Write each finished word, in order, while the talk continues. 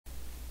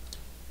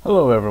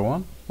Hello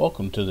everyone,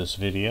 welcome to this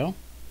video.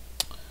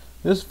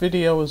 This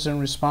video is in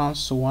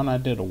response to one I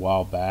did a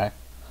while back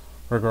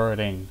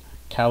regarding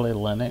Kali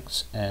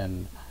Linux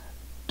and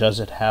does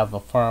it have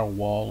a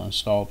firewall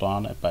installed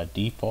on it by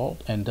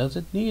default, and does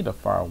it need a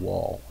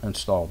firewall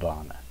installed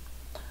on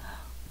it?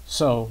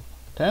 So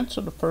to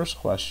answer the first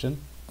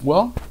question,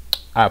 well,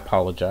 I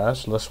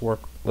apologize, let's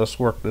work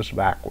this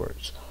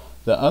backwards.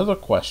 The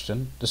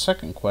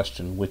second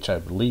question, which I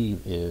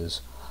believe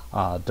is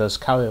does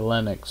Kali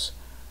Linux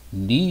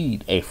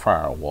need a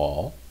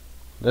firewall?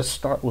 Let's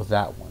start with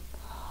that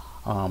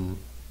one.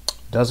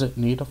 Does it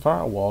need a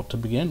firewall to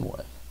begin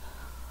with?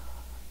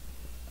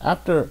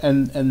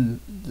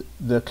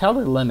 The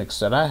Kali Linux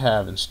that I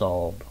have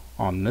installed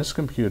on this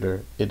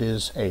computer, it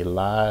is a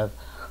live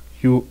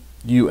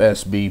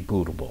USB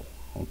bootable.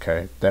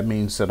 Okay, that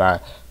means that I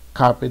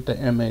copied the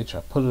image,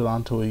 I put it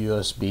onto a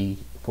USB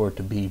for it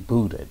to be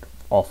booted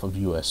off of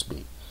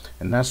USB,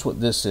 and that's what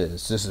this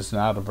is. This is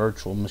not a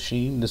virtual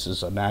machine. This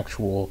is an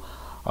actual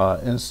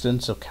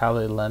instance of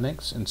Kali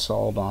Linux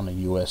installed on a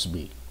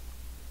USB.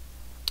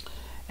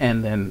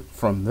 And then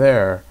from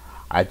there,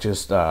 I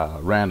just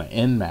ran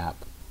an nmap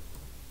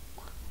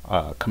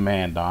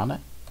command on it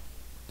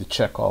to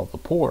check all the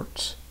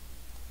ports.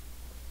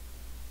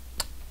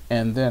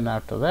 And then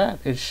after that,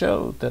 it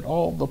showed that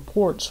all the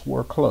ports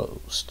were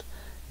closed.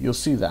 You'll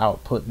see the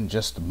output in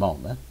just a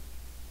moment.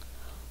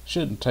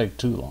 Shouldn't take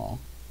too long.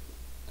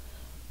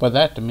 But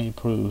that to me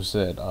proves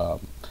that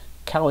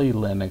Kali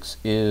Linux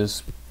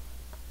is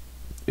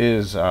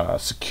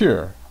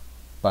secure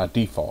by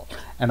default.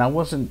 And I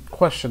wasn't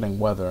questioning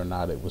whether or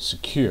not it was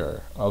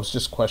secure. I was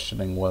just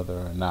questioning whether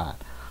or not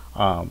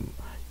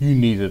you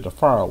needed a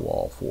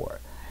firewall for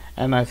it.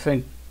 And I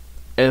think,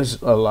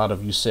 as a lot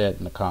of you said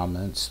in the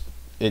comments,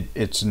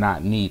 it's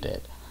not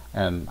needed.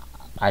 And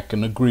I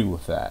can agree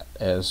with that,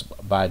 as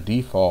by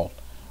default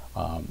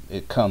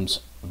it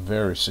comes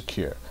very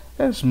secure,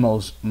 as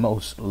most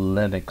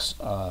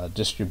Linux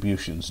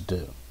distributions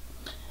do.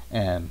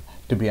 And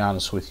to be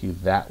honest with you,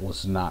 that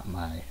was not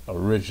my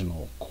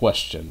original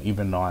question,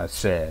 even though I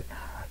said,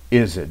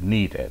 is it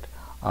needed?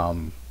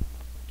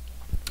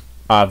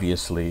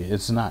 Obviously,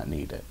 it's not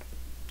needed.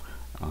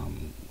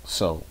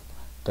 So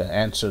to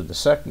answer the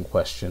second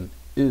question,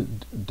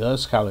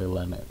 does Kali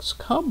Linux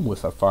come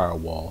with a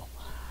firewall?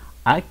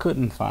 I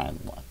couldn't find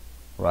one,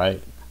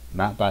 right?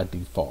 Not by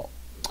default.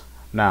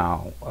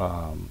 Now,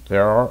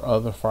 there are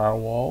other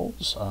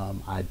firewalls.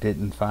 I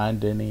didn't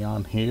find any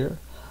on here.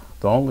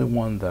 The only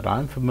one that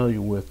I'm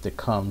familiar with that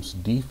comes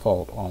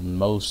default on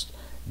most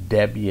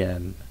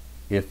Debian,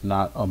 if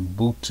not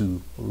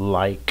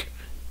Ubuntu-like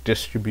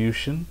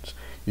distributions,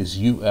 is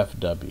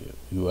UFW.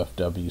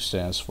 UFW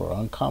stands for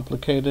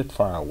Uncomplicated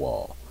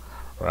Firewall,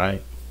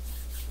 right?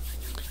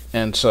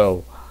 And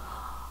so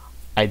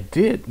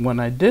when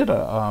I did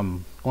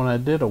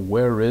a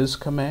where is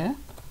command,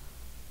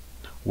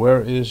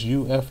 where is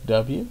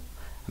UFW,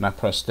 and I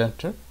pressed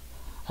enter,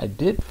 I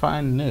did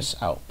find this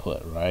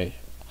output, right?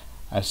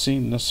 I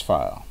seen this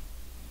file,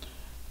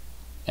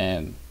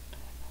 and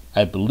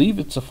I believe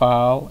it's a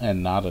file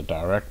and not a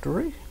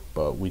directory,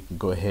 but we can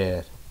go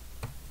ahead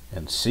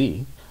and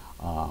see.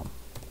 I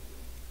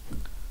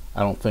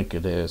don't think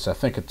it is. I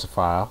think it's a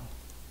file,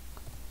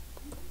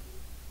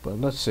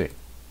 but let's see.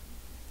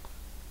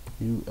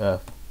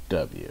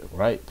 UFW,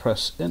 right?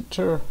 Press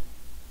enter.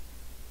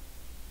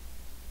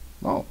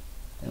 Oh,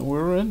 and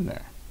we're in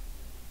there.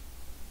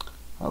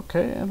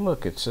 Okay, and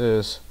look, it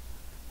says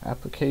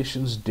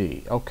applications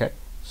D. Okay,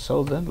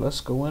 so then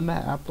let's go into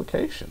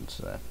applications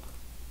then.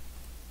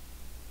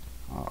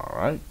 All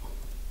right,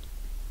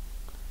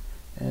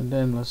 and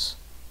then let's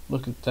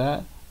look at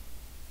that.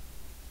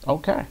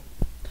 Okay,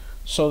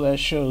 so that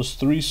shows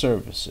 3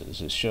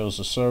 services. It shows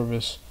a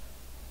service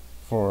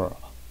for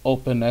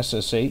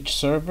OpenSSH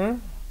server,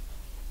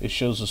 it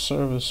shows a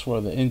service for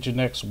the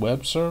Nginx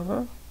web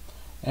server,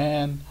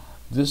 and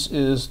this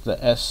is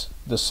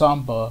the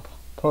Samba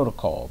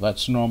protocol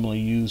that's normally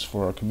used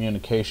for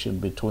communication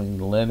between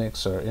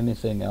Linux or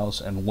anything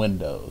else and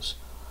Windows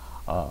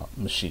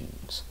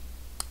machines.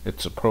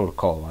 It's a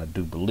protocol, I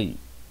do believe,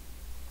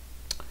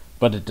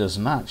 but it does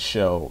not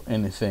show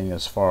anything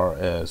as far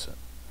as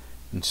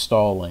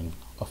installing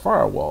a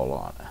firewall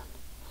on it.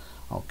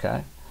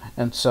 Okay,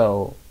 and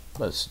so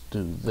let's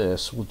do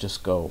this. We'll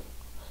just go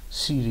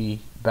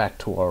cd back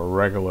to our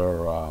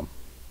regular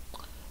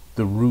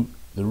the root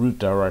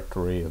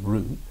directory of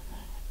root.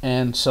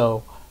 And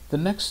so the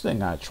next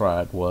thing I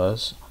tried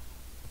was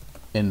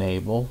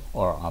enable,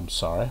 or I'm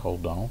sorry,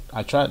 hold on.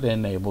 I tried to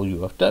enable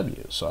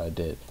UFW. So I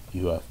did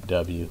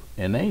UFW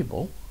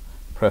enable,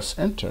 press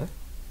enter,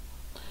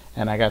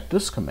 and I got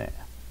this command,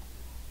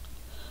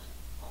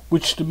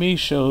 which to me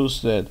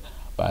shows that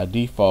by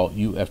default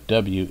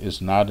UFW is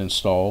not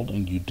installed,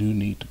 and you do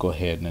need to go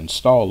ahead and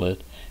install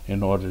it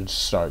in order to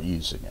start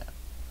using it.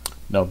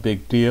 No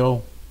big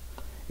deal.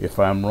 If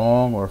I'm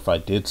wrong, or if I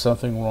did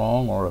something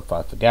wrong, or if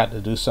I forgot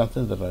to do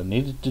something that I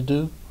needed to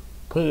do,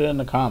 put it in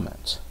the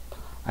comments.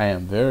 I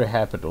am very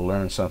happy to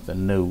learn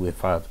something new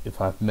if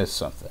I've missed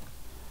something,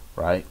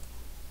 right?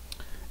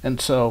 And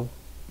so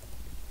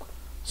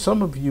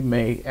some of you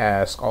may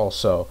ask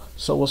also,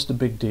 so what's the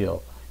big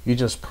deal? You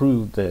just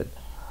proved that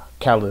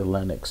Kali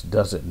Linux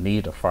doesn't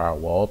need a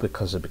firewall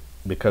because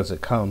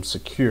it comes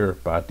secure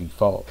by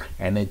default,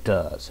 and it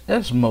does,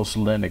 as most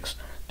Linux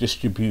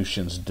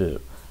distributions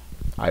do.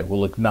 I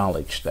will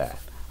acknowledge that.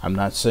 I'm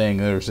not saying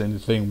there's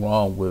anything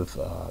wrong with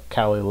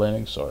Kali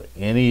Linux or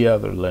any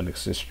other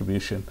Linux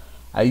distribution.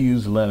 I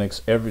use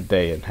Linux every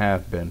day and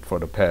have been for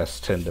the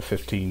past 10 to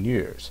 15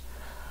 years.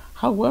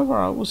 However,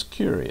 I was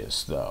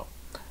curious though.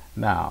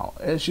 Now,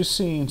 as you've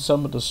seen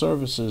some of the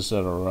services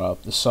that are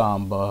up, the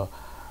Samba,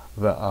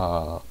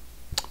 the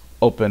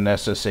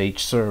OpenSSH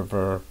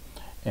server,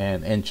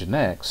 and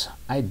Nginx,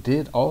 I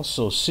did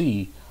also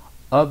see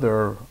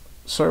other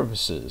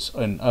services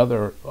and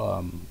other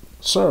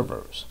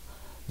servers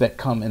that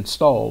come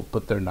installed,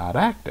 but they're not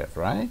active,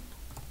 right?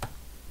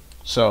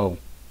 So,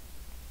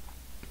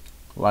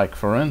 like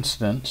for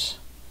instance,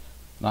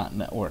 not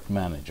Network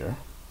Manager,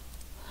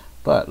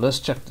 but let's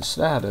check the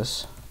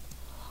status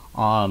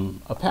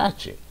on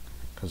Apache,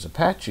 because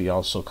Apache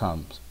also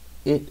comes.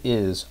 It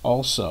is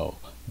also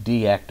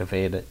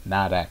deactivated,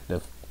 not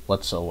active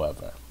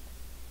whatsoever,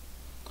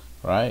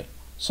 right?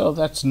 So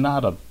that's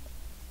not a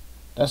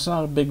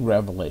big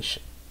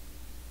revelation.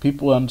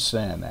 People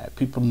understand that.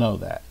 People know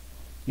that.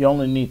 You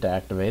only need to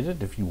activate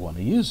it if you want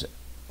to use it.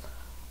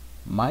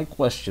 My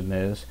question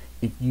is,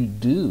 if you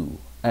do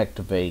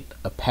activate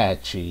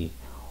Apache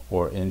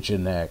or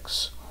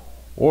Nginx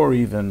or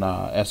even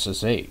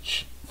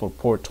SSH for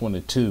port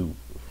 22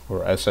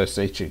 for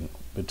SSHing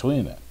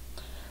between it,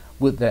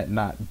 would that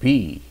not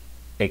be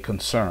a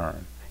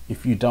concern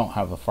if you don't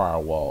have a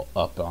firewall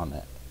up on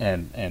it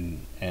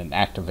and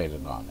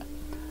activated on it?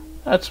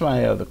 That's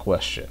my other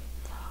question.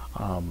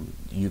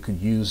 You could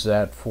use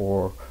that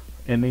for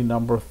any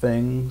number of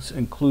things,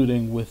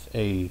 including with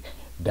a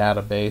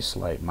database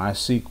like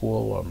MySQL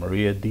or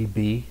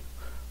MariaDB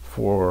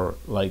for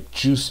like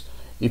Juice.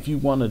 If you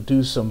want to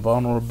do some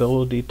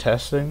vulnerability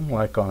testing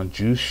like on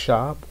Juice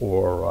Shop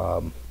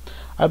or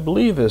I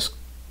believe it's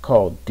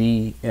called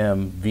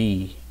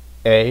DMVA,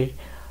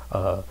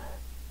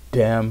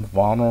 Damn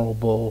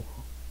Vulnerable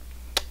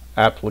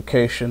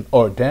Application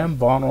or Damn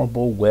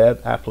Vulnerable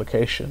Web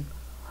Application.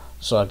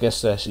 So I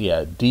guess that's,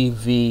 yeah,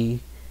 DVWA.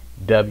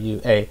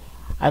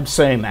 I'm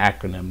saying the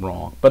acronym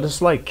wrong, but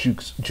it's like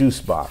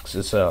Juicebox.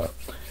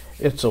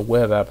 It's a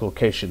web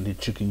application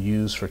that you can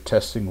use for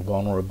testing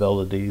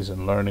vulnerabilities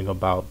and learning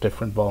about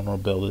different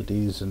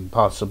vulnerabilities and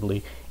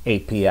possibly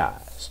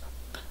APIs.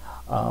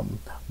 But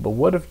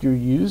what if you're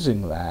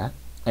using that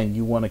and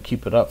you want to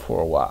keep it up for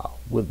a while?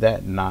 Would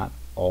that not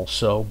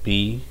also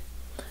be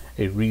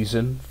a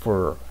reason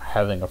for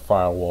having a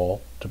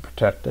firewall to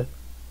protect it,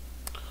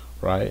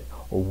 right?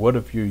 Or what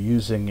if you're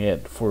using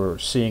it for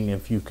seeing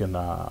if you can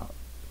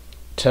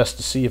test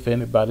to see if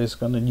anybody's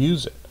going to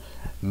use it?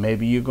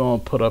 Maybe you're going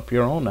to put up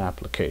your own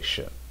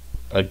application,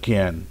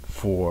 again,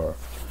 for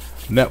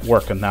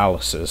network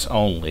analysis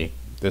only.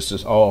 This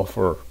is all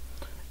for,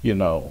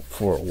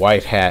 for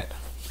white hat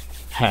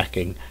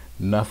hacking.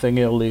 Nothing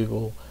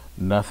illegal,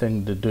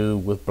 nothing to do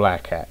with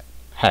black hat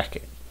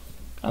hacking.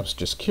 I was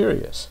just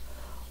curious.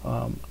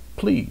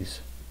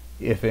 Please,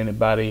 if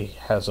anybody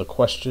has a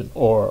question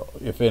or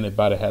if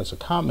anybody has a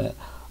comment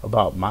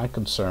about my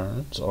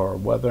concerns or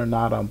whether or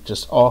not I'm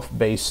just off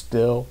base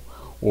still,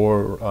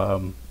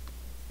 or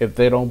if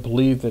they don't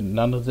believe that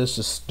none of this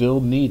is still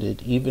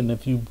needed, even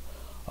if you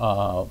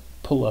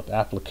pull up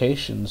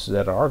applications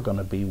that are going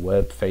to be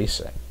web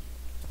facing.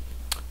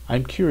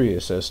 I'm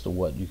curious as to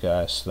what you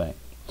guys think.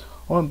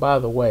 Oh, and by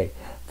the way,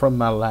 from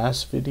my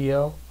last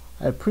video,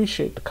 I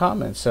appreciate the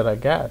comments that I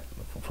got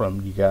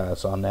from you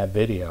guys on that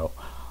video.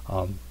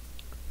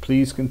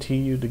 Please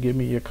continue to give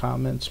me your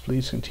comments.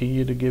 Please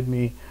continue to give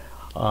me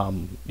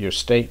your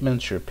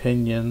statements, your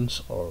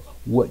opinions, or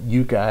what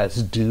you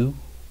guys do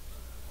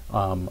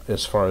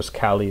as far as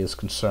Kali is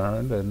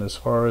concerned, and as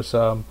far as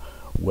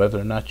whether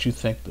or not you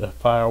think the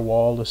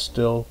firewall is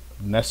still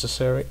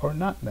necessary or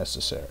not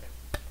necessary.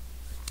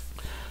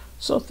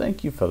 So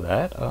thank you for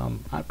that.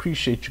 I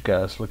appreciate you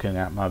guys looking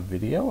at my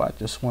video. I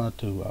just wanted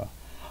to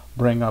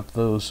bring up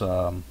those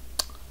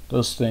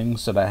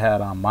things that I had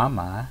on my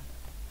mind.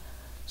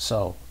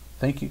 So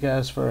thank you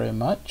guys very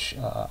much.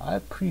 I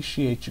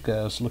appreciate you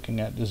guys looking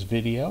at this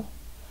video.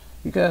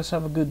 You guys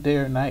have a good day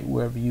or night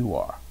wherever you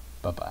are.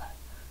 Bye-bye.